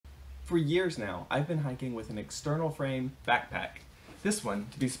For years now, I've been hiking with an external frame backpack. This one,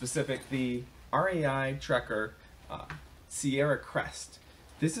 to be specific, the REI Trekker Sierra Crest.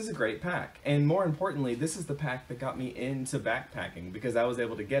 This is a great pack, and more importantly, this is the pack that got me into backpacking because I was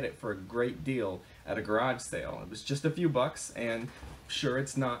able to get it for a great deal at a garage sale. It was just a few bucks, and sure,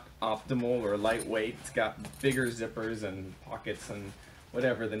 it's not optimal or lightweight. It's got bigger zippers and pockets and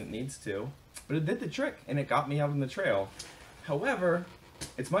whatever than it needs to, but it did the trick and it got me out on the trail. However,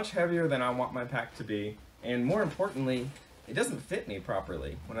 it's much heavier than I want my pack to be, and more importantly, it doesn't fit me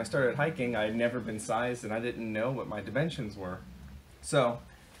properly. When I started hiking, I had never been sized and I didn't know what my dimensions were. So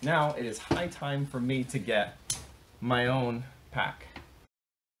now it is high time for me to get my own pack.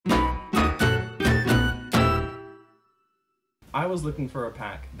 I was looking for a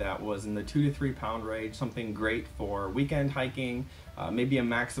pack that was in the 2 to 3 pound range, something great for weekend hiking, maybe a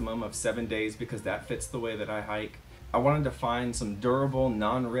maximum of 7 days because that fits the way that I hike. I wanted to find some durable,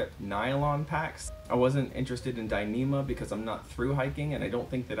 non-rip nylon packs. I wasn't interested in Dyneema because I'm not through hiking and I don't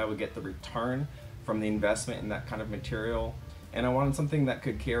think that I would get the return from the investment in that kind of material. And I wanted something that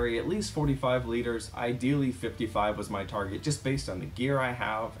could carry at least 45 liters, ideally 55 was my target, just based on the gear I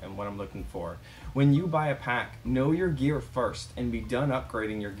have and what I'm looking for. When you buy a pack, know your gear first and be done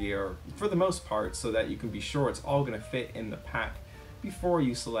upgrading your gear for the most part so that you can be sure it's all going to fit in the pack before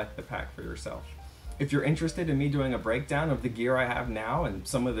you select the pack for yourself. If you're interested in me doing a breakdown of the gear I have now and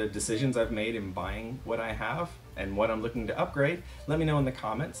some of the decisions I've made in buying what I have and what I'm looking to upgrade, let me know in the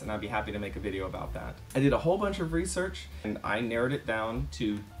comments and I'd be happy to make a video about that. I did a whole bunch of research and I narrowed it down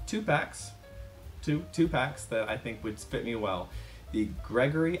to two packs that I think would fit me well. The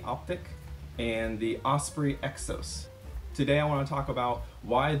Gregory Optic and the Osprey Exos. Today I want to talk about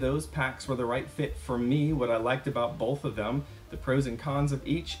why those packs were the right fit for me, what I liked about both of them, the pros and cons of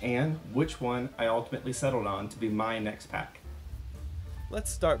each, and which one I ultimately settled on to be my next pack.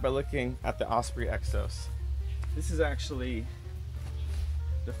 Let's start by looking at the Osprey Exos. This is actually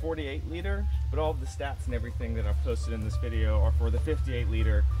the 48 liter, but all of the stats and everything that I've posted in this video are for the 58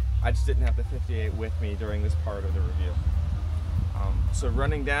 liter. I just didn't have the 58 with me during this part of the review. So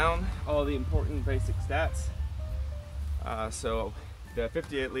running down all the important basic stats. So the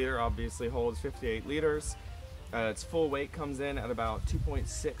 58 liter obviously holds 58 liters. Its full weight comes in at about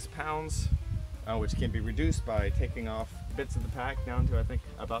 2.6 pounds, which can be reduced by taking off bits of the pack down to I think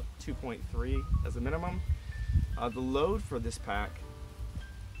about 2.3 as a minimum. The load for this pack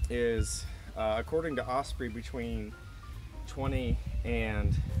is, according to Osprey, between 20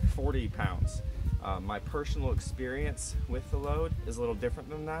 and 40 pounds. My personal experience with the load is a little different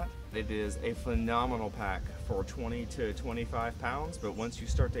than that. It is a phenomenal pack for 20 to 25 pounds, but once you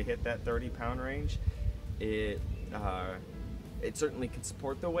start to hit that 30 pound range, it certainly can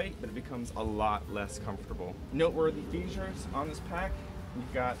support the weight, but it becomes a lot less comfortable. Noteworthy features on this pack: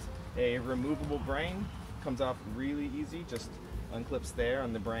 you've got a removable brain, comes off really easy, just unclips there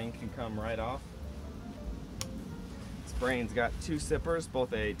and the brain can come right off. This brain's got two zippers,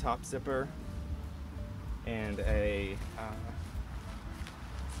 both a top zipper and a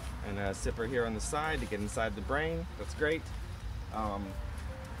zipper here on the side to get inside the brain. That's great.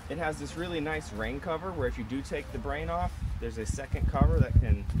 It has this really nice rain cover where if you do take the brain off, there's a second cover that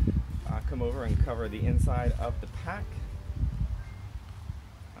can come over and cover the inside of the pack.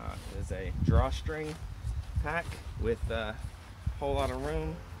 It is a drawstring pack with a whole lot of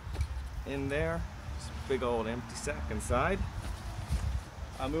room in there. Just a big old empty sack inside.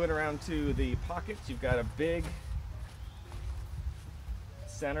 Moving around to the pockets, you've got a big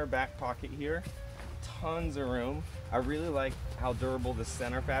center back pocket here. Tons of room. I really like how durable the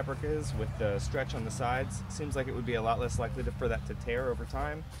center fabric is with the stretch on the sides. Seems like it would be a lot less likely for that to tear over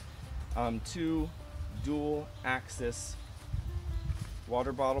time. Two dual axis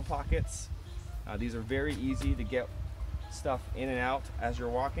water bottle pockets. These are very easy to get stuff in and out as you're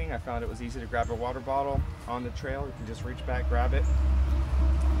walking. I found it was easy to grab a water bottle on the trail. You can just reach back, grab it.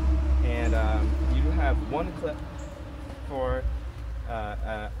 And you do have one clip for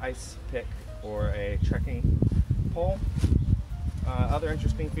an ice pick or a trekking pole. Other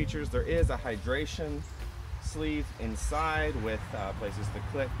interesting features: there is a hydration sleeve inside with places to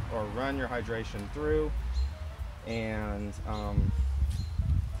click or run your hydration through, and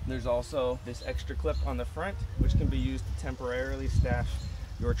there's also this extra clip on the front which can be used to temporarily stash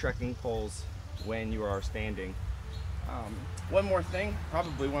your trekking poles when you are standing. One more thing,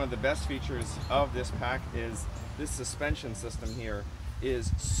 probably one of the best features of this pack is this suspension system here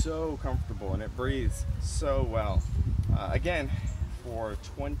is so comfortable and it breathes so well. Again, for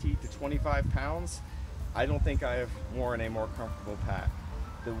 20 to 25 pounds, I don't think I have worn a more comfortable pack.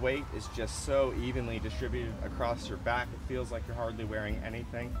 The weight is just so evenly distributed across your back, it feels like you're hardly wearing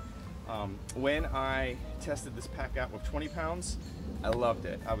anything. When I tested this pack out with 20 pounds, I loved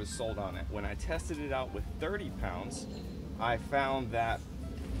it. I was sold on it. When I tested it out with 30 pounds, I found that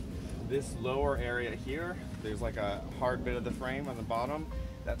this lower area here, there's like a hard bit of the frame on the bottom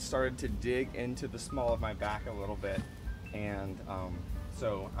that started to dig into the small of my back a little bit. And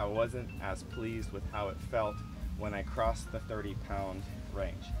so I wasn't as pleased with how it felt when I crossed the 30-pound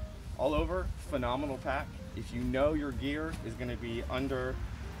range. All over, phenomenal pack. If you know your gear is going to be under,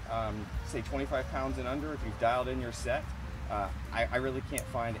 say 25 pounds and under, if you've dialed in your set, I really can't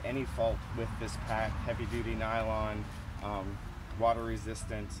find any fault with this pack. Heavy duty nylon, water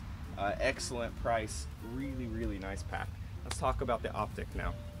resistant, excellent price, really nice pack. Let's talk about the Optic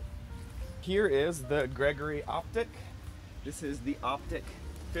now. Here is the Gregory Optic. This is the Optic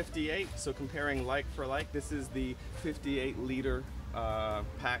 58, so comparing like for like, this is the 58 liter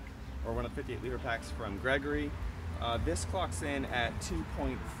pack, or one of the 58 liter packs from Gregory. This clocks in at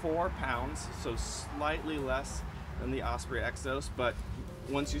 2.4 pounds, so slightly less than the Osprey Exos, but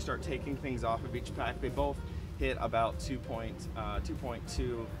once you start taking things off of each pack, they both hit about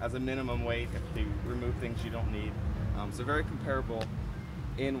 2.2 as a minimum weight if you remove things you don't need. So very comparable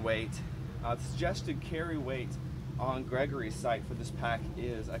in weight. The suggested carry weight on Gregory's site for this pack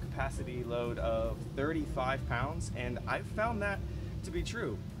is a capacity load of 35 pounds, and I've found that to be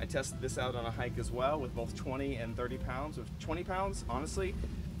true. I tested this out on a hike as well with both 20 and 30 pounds. With 20 pounds, honestly,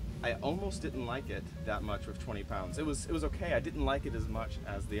 I almost didn't like it that much with 20 pounds. It was okay. I didn't like it as much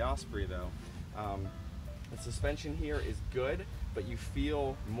as the Osprey though. The suspension here is good, but you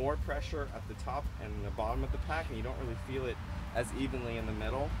feel more pressure at the top and the bottom of the pack, and you don't really feel it as evenly in the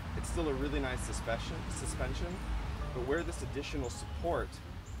middle. It's still a really nice suspension, but where this additional support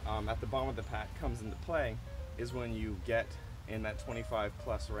at the bottom of the pack comes into play is when you get in that 25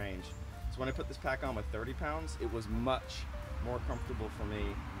 plus range. So when I put this pack on with 30 pounds, it was much more comfortable for me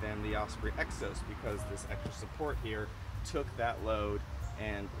than the Osprey Exos, because this extra support here took that load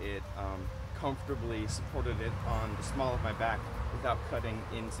and it comfortably supported it on the small of my back without cutting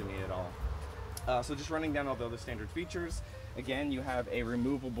into me at all. So just running down all the other standard features, again, you have a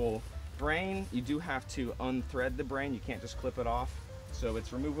removable brain. You do have to unthread the brain, you can't just clip it off. So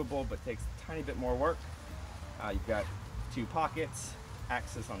it's removable, but takes a tiny bit more work. You've got 2 pockets,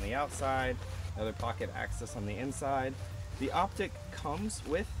 access on the outside, another pocket access on the inside. The Optic comes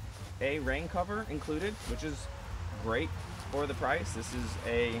with a rain cover included, which is great for the price. This is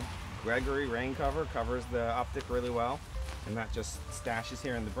a Gregory rain cover, covers the Optic really well, and that just stashes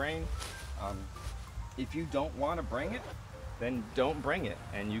here in the brain. If you don't want to bring it, then don't bring it,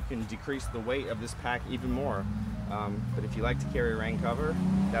 and you can decrease the weight of this pack even more. But if you like to carry a rain cover,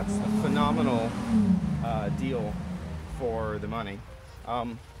 that's a phenomenal deal for the money.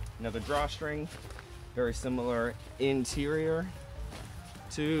 Another drawstring, very similar interior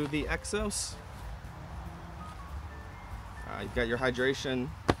to the Exos. You've got your hydration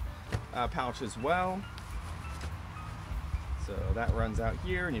pouch as well. So that runs out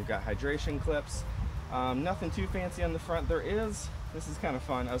here, and you've got hydration clips. Nothing too fancy on the front. There is, this is kind of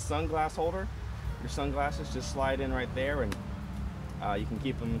fun, a sunglass holder. Your sunglasses just slide in right there, and you can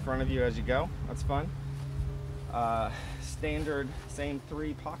keep them in front of you as you go. That's fun. Standard, same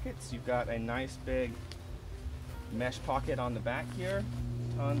 3 pockets. You've got a nice big mesh pocket on the back here.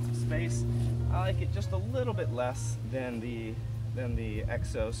 Tons of space. I like it just a little bit less than the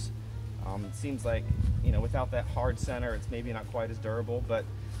Exos. It seems like, you know, without that hard center, it's maybe not quite as durable, but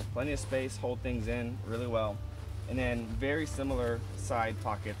plenty of space, hold things in really well. And then very similar side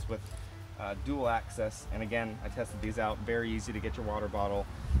pockets with dual access. And again, I tested these out, very easy to get your water bottle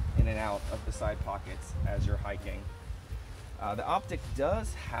in and out of the side pockets as you're hiking. The Optic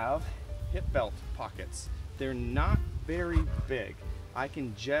does have hip belt pockets. They're not very big. I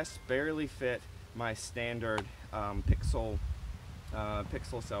can just barely fit my standard Pixel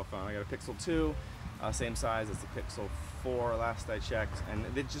cell phone. I got a Pixel 2, same size as the Pixel 4 last I checked, and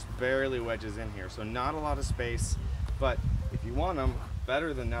it just barely wedges in here. So not a lot of space, but if you want them,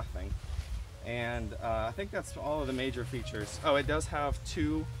 better than nothing. And I think that's all of the major features. Oh, it does have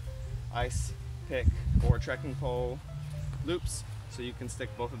 2 ice pick or trekking pole loops, so you can stick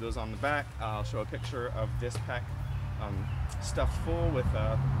both of those on the back. I'll show a picture of this pack stuffed full with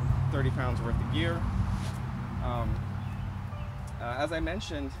 30 pounds worth of gear. As I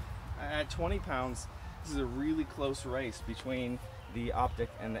mentioned, at 20 pounds, this is a really close race between the Optic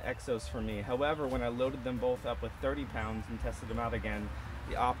and the Exos for me. However, when I loaded them both up with 30 pounds and tested them out again,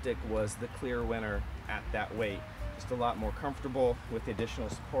 the Optic was the clear winner at that weight. Just a lot more comfortable with the additional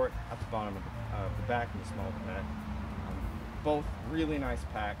support at the bottom of the back and the small of the back. Both really nice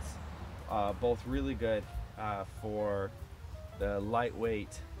packs, both really good for the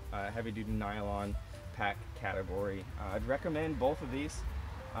lightweight heavy duty nylon pack category. I'd recommend both of these,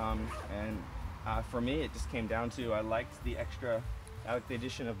 and for me it just came down to I liked the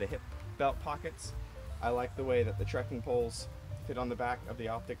addition of the hip belt pockets. I like the way that the trekking poles fit on the back of the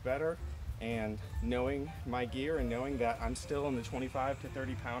Optic better, and knowing my gear and knowing that I'm still in the 25 to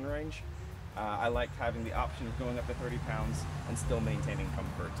 30 pound range, I liked having the option of going up to 30 pounds and still maintaining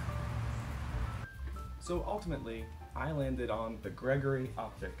comfort. So ultimately, I landed on the Gregory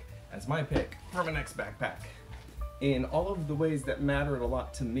Optic as my pick for my next backpack. In all of the ways that mattered a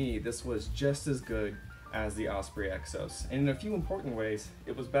lot to me, this was just as good as the Osprey Exos. And in a few important ways,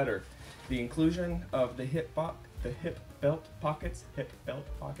 it was better. The inclusion of the hip belt pockets,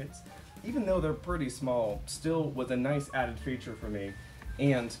 even though they're pretty small, still was a nice added feature for me.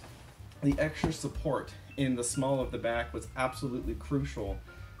 And the extra support in the small of the back was absolutely crucial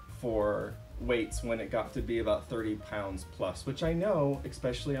for weights when it got to be about 30 pounds plus, which I know,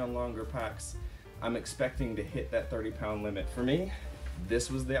 especially on longer packs, I'm expecting to hit that 30-pound limit. For me, this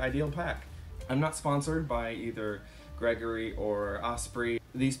was the ideal pack. I'm not sponsored by either Gregory or Osprey.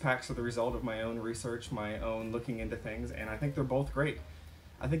 These packs are the result of my own research, my own looking into things, and I think they're both great.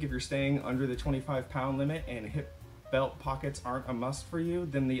 I think if you're staying under the 25-pound limit and hip belt pockets aren't a must for you,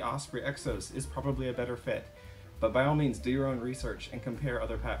 then the Osprey Exos is probably a better fit. But by all means, do your own research and compare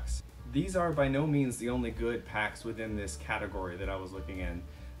other packs. These are by no means the only good packs within this category that I was looking in.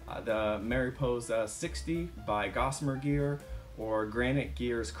 The Mariposa 60 by Gossamer Gear or Granite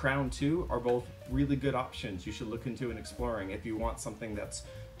Gear's Crown 2 are both really good options you should look into and exploring if you want something that's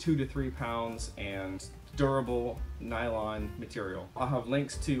 2 to 3 pounds and durable nylon material. I'll have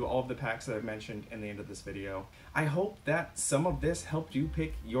links to all of the packs that I've mentioned in the end of this video. I hope that some of this helped you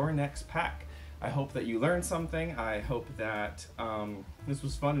pick your next pack. I hope that you learned something. I hope that this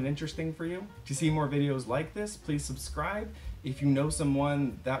was fun and interesting for you. To see more videos like this, please subscribe. If you know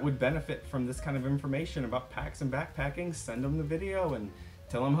someone that would benefit from this kind of information about packs and backpacking, send them the video and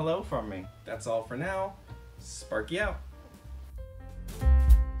tell them hello from me. That's all for now. Sparky out.